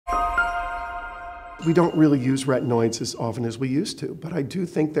We don't really use retinoids as often as we used to, but I do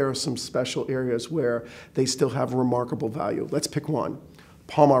think there are some special areas where they still have remarkable value. Let's pick one.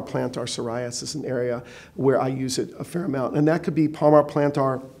 Palmoplantar psoriasis is an area where I use it a fair amount, and that could be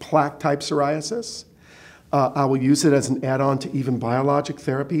palmoplantar plaque-type psoriasis. I will use it as an add-on to even biologic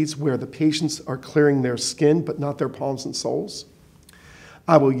therapies where the patients are clearing their skin but not their palms and soles.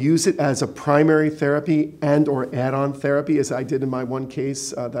 I will use it as a primary therapy and or add-on therapy, as I did in my one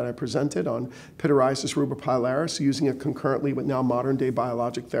case that I presented on pityriasis rubra-pilaris, using it concurrently with now modern-day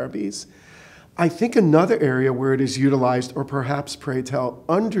biologic therapies. I think another area where it is utilized, or perhaps, pray tell,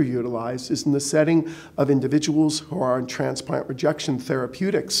 underutilized, is in the setting of individuals who are on transplant rejection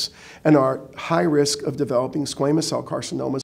therapeutics and are high risk of developing squamous cell carcinomas.